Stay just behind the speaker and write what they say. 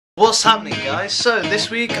What's happening, guys? So this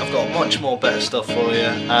week I've got much more better stuff for you,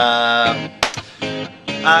 and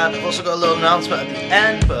I've also got a little announcement at the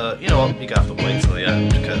end, but you know what, you're gonna have to wait till the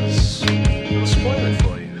end because I'll spoil it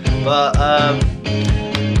for you. But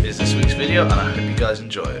it's this week's video and I hope you guys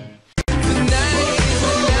enjoy it.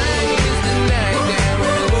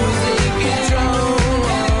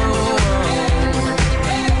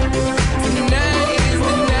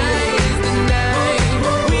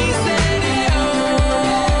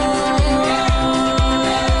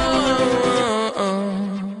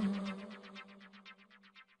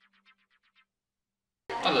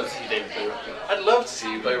 I'd love to see David play rugby. I'd love to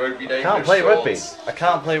see you play rugby, David. I can't play rugby. I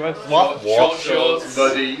can't play rugby. What? Short shorts,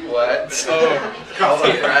 muddy, wet.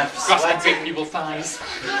 Grasping big people's thighs.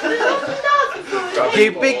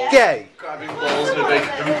 You big gay. Grabbing balls in a big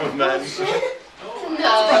group of men. No.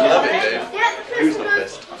 I love it, Dave. Who's not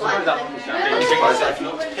pissed? Yeah. Surprised I've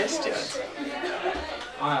not pissed yet.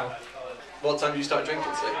 Wow. What time do you start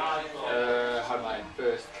drinking, say? Had my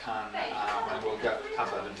first can and we'll get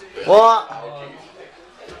half Evans. What?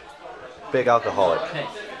 Big alcoholic.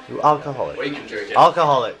 You alcoholic. Well, you can drink it.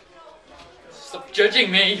 Alcoholic. Stop judging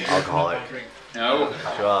me! Alcoholic. No.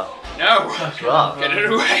 You are. No! You are. Get it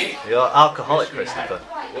away! You're alcoholic, Christopher.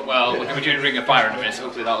 Well, we're going to be doing Ring of Fire in a minute, so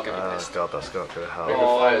hopefully that'll get me Oh pissed. god, that's not gonna Ring help.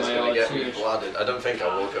 of Fire's gonna my get God, me seriously. blooded. I don't think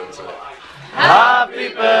I will go into it. Happy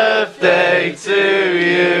birthday to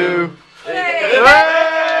you!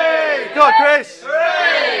 Hooray! Go on, Chris!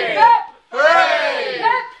 Hooray! Hooray!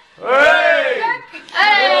 Hooray!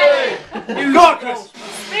 Go on, Chris!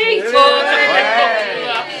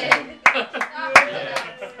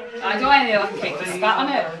 I don't want anyone to kick the spat on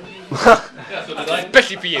it.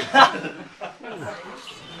 Especially for you.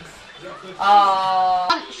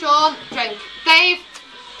 Sean, drink. Dave.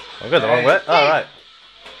 I'm going the wrong way. Alright.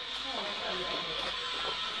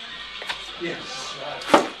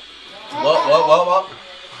 What?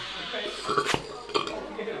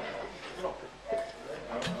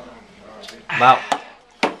 Wow.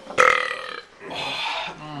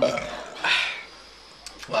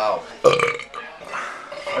 Wow.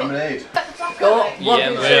 Lemonade. Yeah,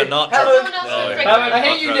 We're not. Someone else will drink. I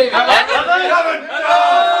hate you, David.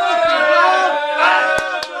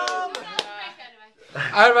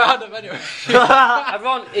 I don't have them anyway.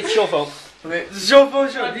 Everyone, it's your fault. There's no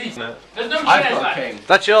chairs left.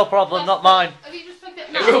 That's your problem, not mine. Have you just picked it?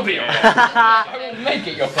 It will be your problem. I will make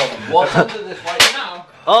it your problem. What's under this right now?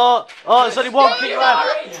 Oh, there's only one king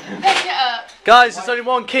left. Pick it up. Guys, there's only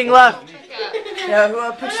one king left. Pick it up. Yeah,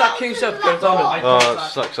 whoever picks that case up goes on. Oh, it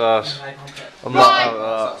sucks ass. I'm not Right. out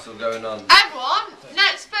of What's still going on? Everyone,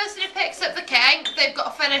 next person who picks up the king, they've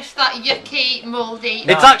got to finish that yucky, mouldy.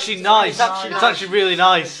 that. It's actually nice. It's actually really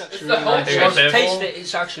nice. It's the whole Once taste it,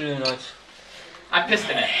 it's actually really nice. I pissed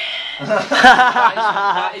in it.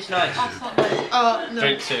 That is nice. Oh, no.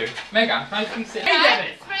 Drink two. Megan, can I please sit? Hey,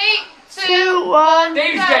 David! 3, 2, 1.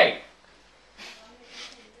 Dave's go. gay!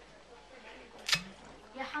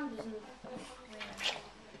 Your hand isn't.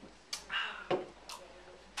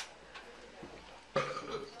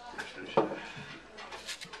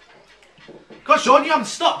 God, Sean, you haven't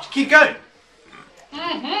stopped. Keep going.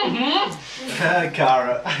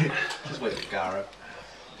 Cara. Just wait for Cara.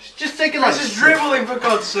 Just take it like This is dribbling, for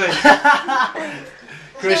God's sake.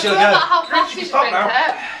 Chris, you'll Don't know go. how fast you drink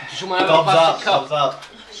it. Someone have a Thumbs up, plastic cup. thumbs up.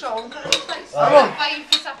 Sean, can I just like Come on. invite you for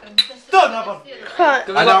a second? Don't have one. Give me And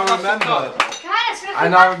that I plastic cup. remember.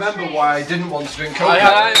 And I remember why I didn't want to drink Coke.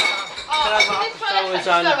 I Oh, this one was is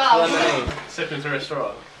on so well. lemonade. Sipping through a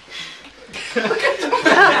straw.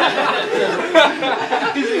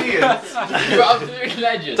 He's You're absolute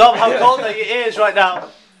legend. Dom, how cold are your ears right now?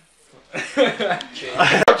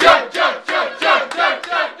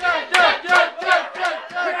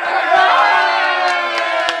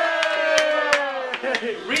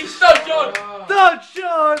 Stop, John! Don't,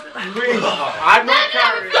 Sean! I'm not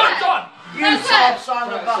carrying. Stop, John! You Son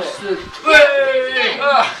of a bastard.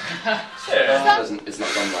 It's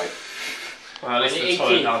not done right. Well, When you're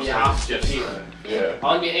 18, you have to pee. Yeah.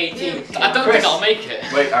 On your 18. I don't think I'll make it.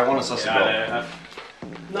 Wait, I want a sausage roll.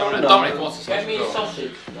 No, Dominic wants a Get me a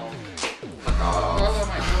sausage sausage. No. Oh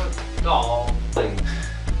my god. No.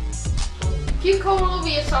 Keep calling over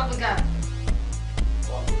yourself again.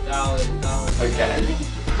 Down. Okay.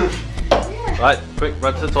 Right, quick,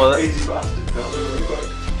 run to the toilet. Easy bastard. That was really quick.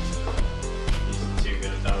 Too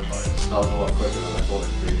good at down fights. That was a lot quicker than I thought it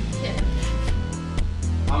would be.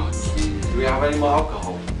 Yeah. How much Do we have any more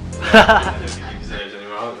alcohol? I don't think he deserves any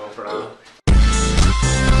more alcohol for an hour.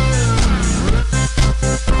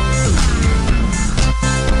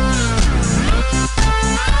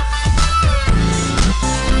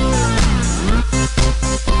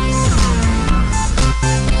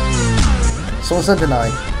 So on Sunday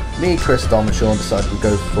night, me, Chris, Dom and Sean decided to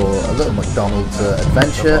go for a little McDonald's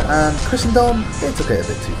adventure, and Chris and Dom, they took it a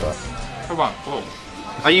bit too far. Come on, whoa.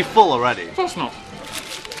 Are you full already? Of course not.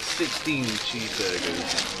 16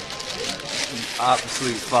 cheeseburgers.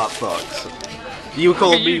 Absolute fat fucks. You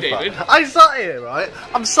call me you, fat. David. I sat here, right?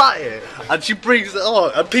 I'm sat here, and she brings it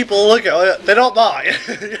on, and people look at her, they're not mine.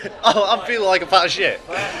 Oh, I'm feeling like a fat shit.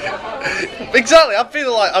 Exactly, I'm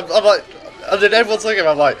feeling like, I'm like, and then everyone's looking at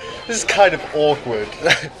me, I'm like, this is kind of awkward.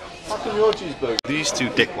 How come your cheeseburger? These two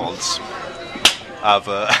dickwads have,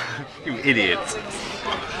 you idiots.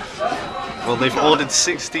 Well, they've ordered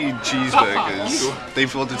 16 cheeseburgers.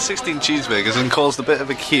 They've ordered 16 cheeseburgers and caused a bit of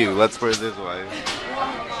a queue, let's put it this way.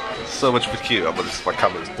 So much for queue, but my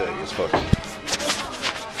camera's dirty as fuck.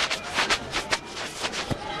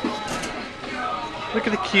 Look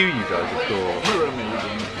at the queue you guys have got. You're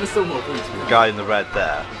amazing. There's still more food to The guy in the red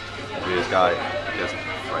there, this guy,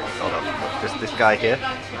 right, hold on, this guy here,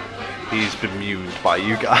 he's been bemused by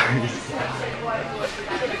you guys.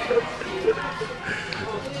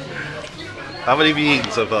 How many have you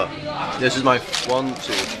eaten so far? This is my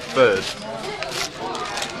third.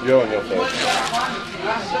 You're on your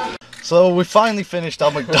third. So we finally finished our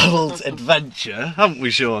McDonald's adventure, haven't we,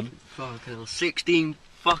 Sean? Fucking hell, 16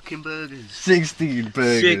 fucking burgers. 16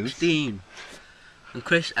 burgers. 16. And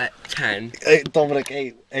Chris at 10. Dominic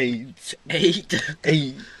 8. 8.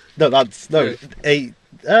 8. No, that's, no, 8.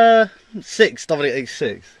 6. Dominic ate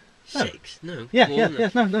 6. 6? No. Yeah, more yeah, than yeah,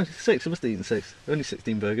 that. no, 6. I must have eaten 6. Only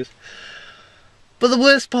 16 burgers. But the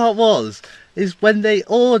worst part is when they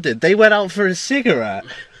ordered, they went out for a cigarette.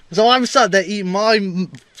 So I'm sat there eating my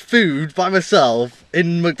food by myself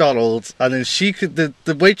in McDonald's, and then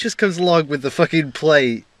the waitress comes along with the fucking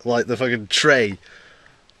plate, like the fucking tray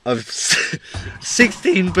of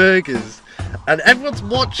 16 burgers, and everyone's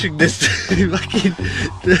watching this fucking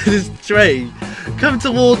this tray come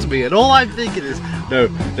towards me, and all I'm thinking is, no,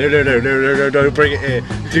 bring it here,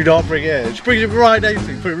 do not bring it here. Just bring it right next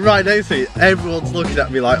to me, put it right next to me. Everyone's looking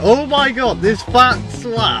at me like, oh my god, this fat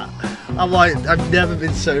swat. I'm like, I've never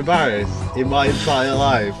been so embarrassed in my entire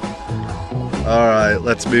life. Alright,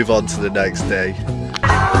 let's move on to the next day.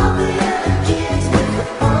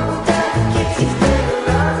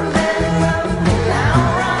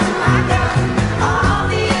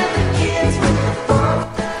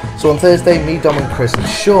 So on Thursday, me, Dom and Chris and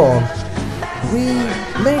Sean, we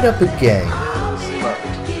made up a game.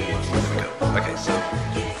 Okay, so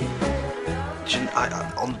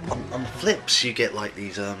on flips you get like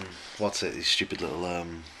these these stupid little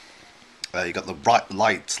you got the bright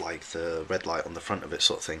lights, like the red light on the front of it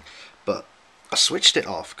sort of thing, but I switched it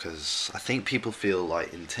off because I think people feel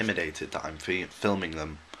like intimidated that I'm filming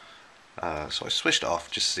them, so I switched it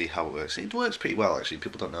off just to see how it works. It works pretty well actually.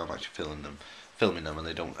 People don't know I'm actually filming them, and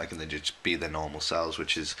they just be their normal selves,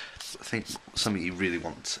 which is, I think, something you really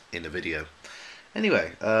want in a video.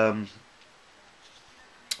 Anyway,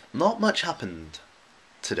 not much happened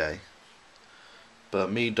today,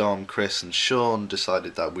 but me, Dom, Chris and Sean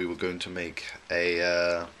decided that we were going to make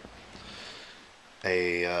a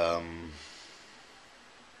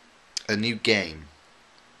new game,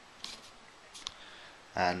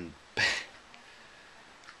 and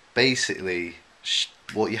basically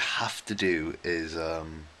what you have to do is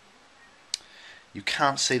you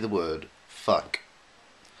can't say the word fuck.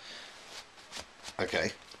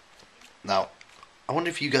 Okay, now I wonder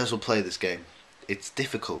if you guys will play this game. It's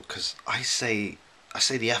difficult because I say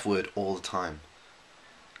the F word all the time.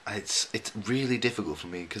 It's really difficult for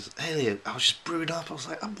me because earlier I was just brewing up. I was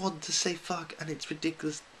like, I want to say fuck, and it's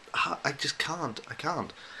ridiculous. I just can't. I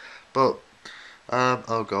can't. But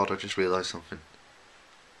oh god, I just realised something.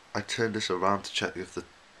 I turned this around to check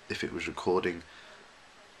if it was recording,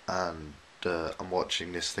 and I'm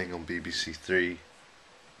watching this thing on BBC Three,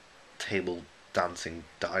 Table Dancing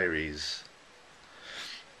Diaries.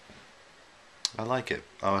 I like it.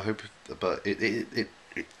 Oh, I hope, but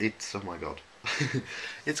it's oh my god,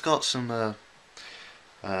 it's got some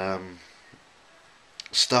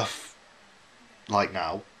stuff like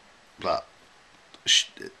now that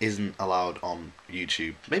isn't allowed on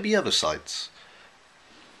YouTube. Maybe other sites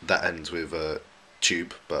that ends with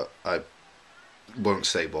tube, but I won't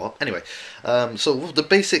say what. Anyway, so the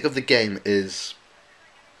basic of the game is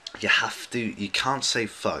you can't say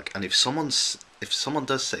fuck, and if someone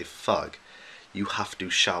does say fuck, you have to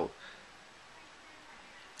shout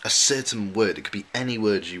a certain word. It could be any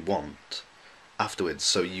word you want afterwards.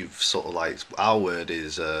 So you've sort of like, our word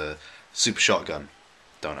is super shotgun,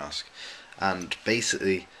 don't ask. And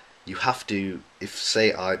basically you have to, if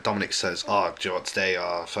say Dominic says, oh, do you know what today,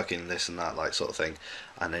 fucking this and that, like sort of thing,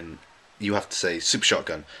 and then you have to say super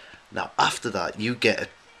shotgun, Now after that, you get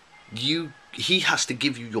he has to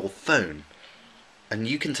give you your phone, and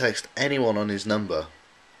you can text anyone on his number.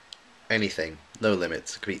 Anything, no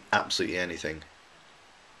limits. It could be absolutely anything.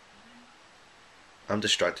 I'm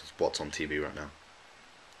distracted with what's on TV right now.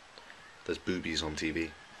 There's boobies on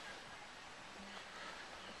TV.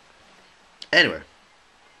 Anyway,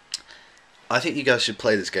 I think you guys should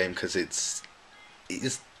play this game because it's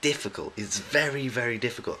difficult. It's very, very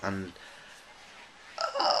difficult, and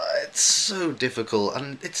it's so difficult,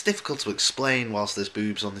 and it's difficult to explain whilst there's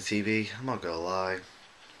boobs on the TV. I'm not gonna lie.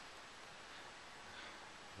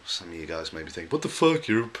 Some of you guys may be thinking, "What the fuck?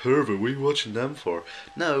 You're a pervert. What are you watching them for?"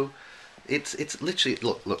 No, it's literally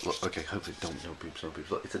look. Okay, hopefully don't no boobs.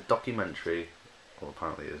 Look, it's a documentary. Well,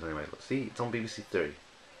 apparently it is anyway. Look, see, it's on BBC Three.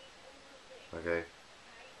 Okay,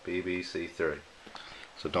 BBC Three.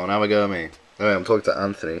 So don't have a go at me. Anyway, I'm talking to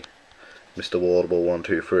Anthony, Mr.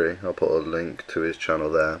 Wardable123. I'll put a link to his channel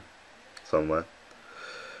there somewhere.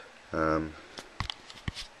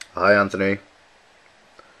 Hi, Anthony.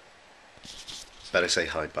 Better say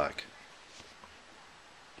hi back.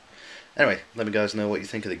 Anyway, let me guys know what you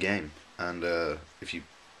think of the game, and if you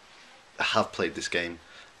have played this game,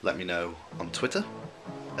 let me know on Twitter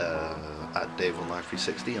at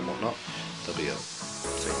DaveOnline360 and whatnot. There'll be a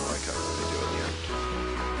thing like a video at the end.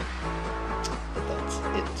 But that's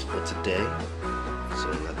it for today. So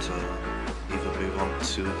let's either move on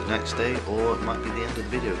to the next day, or it might be the end of the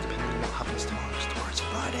video, depending on what happens tomorrow. Tomorrow's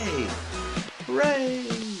Friday. Hooray!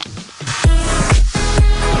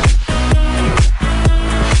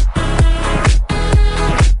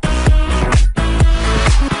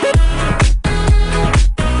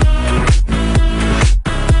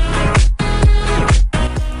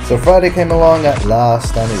 So Friday came along at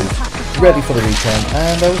last, and it was ready for the weekend,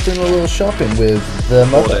 and I was doing a little shopping with the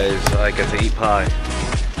mother. 4 days I get to eat pie.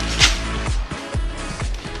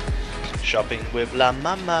 Shopping with La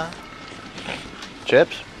Mama.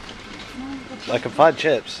 Chips? I can find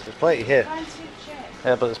chips. There's plenty here.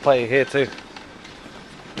 Yeah, but there's plenty here too.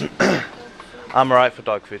 I'm alright for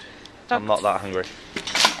dog food. I'm not that hungry.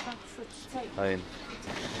 I mean,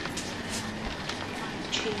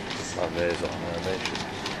 there's on animation.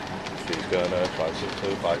 She's gonna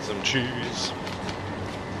find some cheese.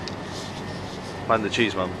 Find the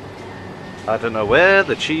cheese, Mum. I don't know where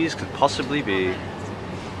the cheese could possibly be.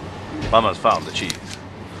 Mama's found the cheese.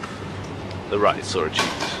 The right sort of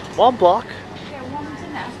cheese. 1 block. Yeah, one's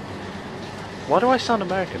enough. Why do I sound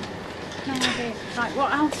American? No idea. Right,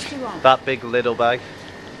 what else do you want? That big little bag.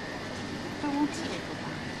 I want a little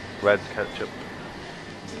bag. Red ketchup.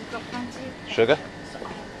 You've got plenty of... Sugar.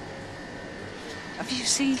 Have you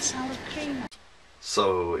seen salad cream?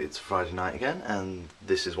 So it's Friday night again, and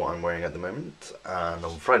this is what I'm wearing at the moment. And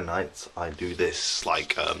on Friday nights I do this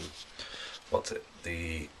like what's it?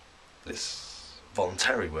 This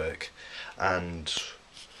voluntary work, and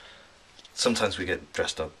sometimes we get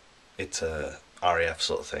dressed up. It's a RAF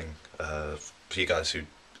sort of thing. For you guys who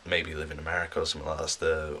maybe live in America or something like that, that's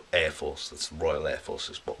the Air Force. That's the Royal Air Force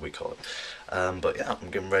is what we call it. But yeah,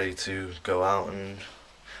 I'm getting ready to go out, and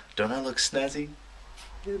don't I look snazzy?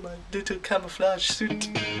 In my little camouflage suit.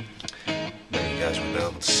 Then you guys will be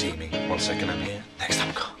able to see me. 1 second, I'm here. Next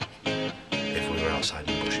time, go. If we were outside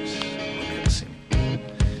in the bushes, you wouldn't be able to see me.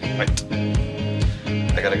 Right.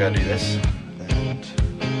 I gotta go do this. And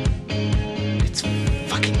it's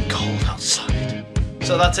fucking cold outside.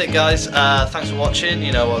 So that's it, guys. Thanks for watching.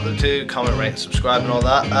 You know what to do. Comment, rate, and subscribe and all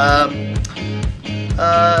that.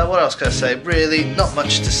 What else can I say? Really, not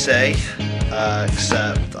much to say.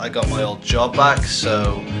 Except I got my old job back,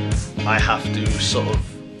 so I have to sort of,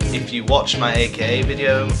 if you watch my AKA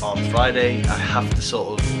video on Friday, I have to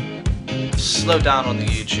sort of slow down on the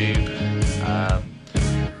YouTube.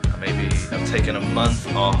 Maybe I've taken a month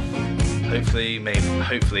off. Hopefully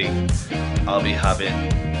I'll be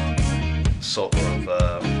having sort of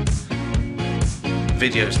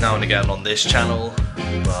videos now and again on this channel,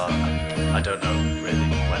 but I don't know really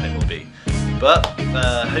when it will be. But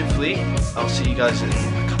hopefully I'll see you guys in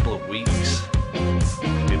a couple of weeks.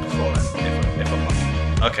 Maybe before then, if I'm lucky.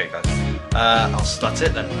 Okay, guys. That's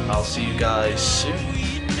it then. I'll see you guys soon.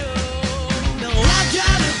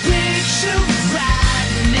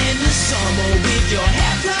 In the summer with your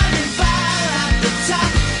hair flying fire at the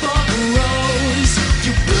top of the rose.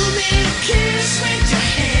 You blew me a kiss with your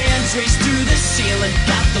hands raised to the ceiling.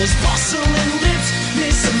 Got those porcelain lips,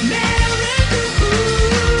 Miss America.